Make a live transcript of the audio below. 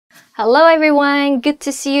Hello everyone, good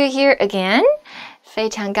to see you here again. 非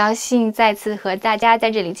常高兴再次和大家在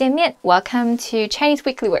这里见面。Welcome to Chinese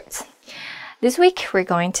Weekly Words. This week we're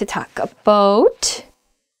going to talk about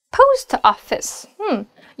post office.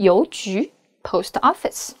 邮局 post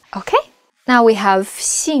office. Okay. Now we have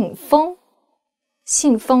信封。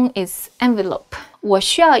信封 is envelope. 我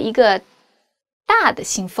需要一个大的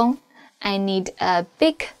信封。I need a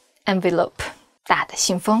big envelope. 大的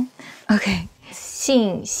信封。Okay.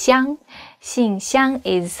 信箱。信箱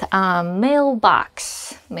is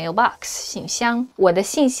mailbox. Mailbox 信箱。我的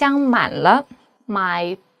信箱满了。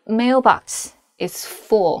My mailbox is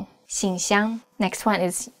full. 信箱。Next one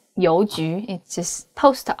is 邮局. It's just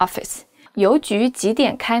post office. 邮局几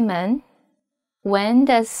点开门？ When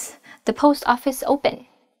does the post office open?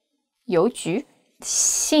 邮局。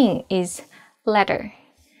信 is letter.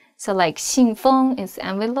 So like 信封 is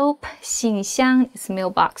envelope, 信箱 is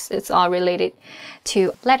mailbox. It's all related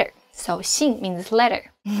to letter. So 信 means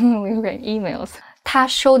letter. We write emails. 她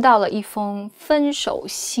收到了一封分手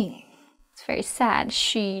信. It's very sad.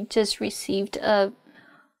 She just received a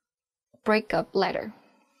breakup letter.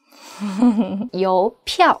 邮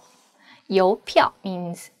票. 邮票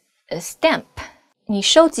means a stamp. 你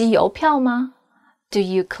收集邮票吗? Do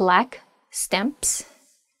you collect stamps?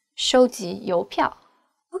 收集邮票.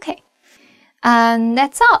 Okay. And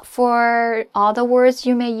that's all for all the words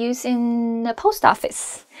you may use in the post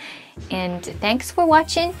office. And thanks for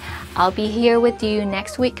watching. I'll be here with you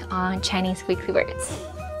next week on Chinese Weekly Words.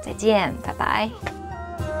 再见，拜拜。